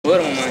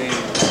Blood on my hand.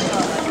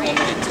 You want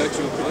me to touch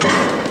your blood?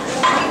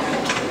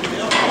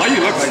 Why you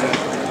look like that?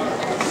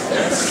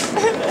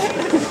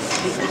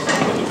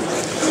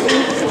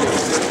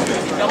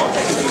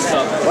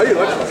 Why you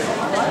look like that?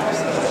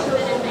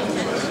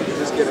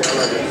 Just get it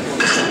started.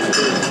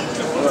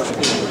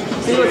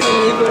 See what's in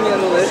you put me on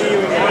the list?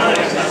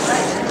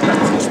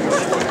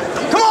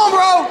 Come on,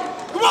 bro!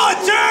 Come on,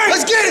 Terry!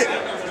 Let's get it!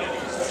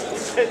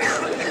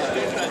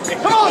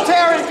 Come on,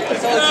 Terry! I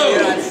told you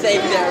you're not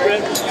safe,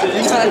 Derek.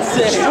 You're not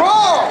safe.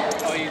 Strong!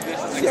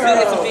 You still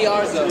get some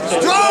VRs though.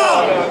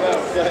 Strong!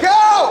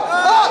 Go!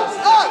 Up!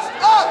 Up!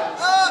 Up!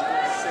 Up!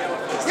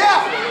 Yeah!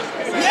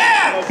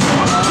 Yeah!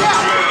 Yeah!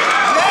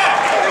 Yeah!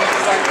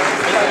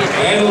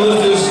 And the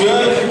lift is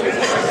good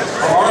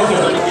for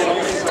Arthur.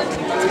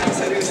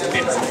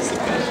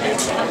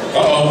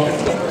 Uh-oh.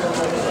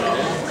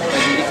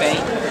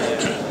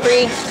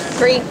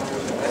 Free.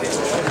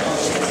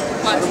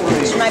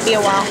 She might be a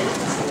while.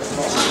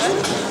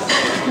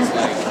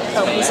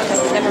 Oh, he's okay.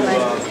 Never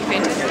mind. He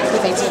fainted. He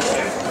fainted.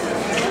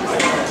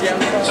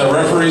 Is that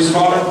referee's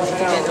spot?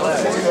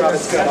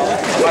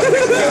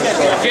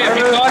 Jeff,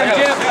 you caught him,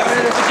 Jeff.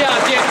 Good job,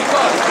 Jeff. You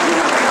caught him.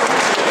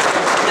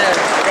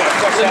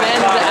 The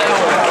man of the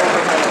hour.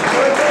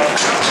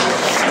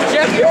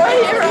 Jeff, you're a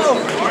hero.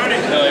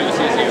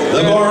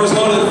 The bar is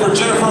loaded for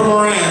Jennifer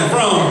Moran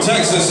from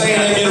Texas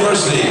A&M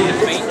University.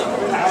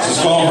 She's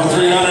called for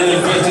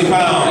 350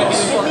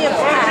 pounds.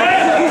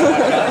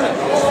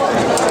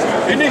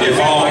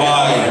 Followed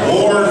by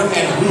Ward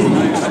and Who.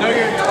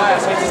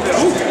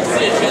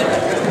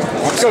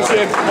 Let's go,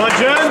 Jed. Come on,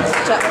 Jed.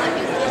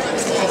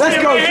 Let's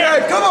go,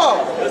 Jed. Come on.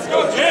 Let's go,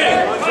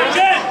 Jed. Come on,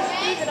 Jed.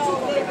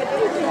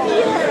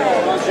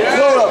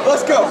 Load up.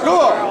 Let's go. Go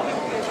on.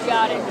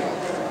 Got it.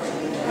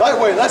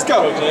 Lightweight. Let's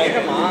go.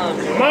 Come on.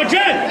 Come on,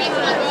 Jed.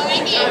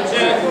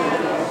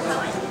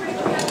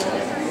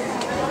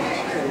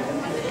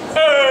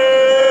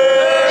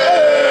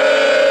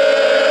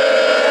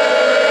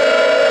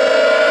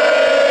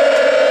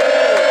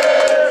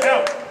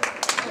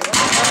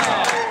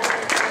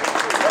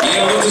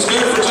 And this is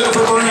good for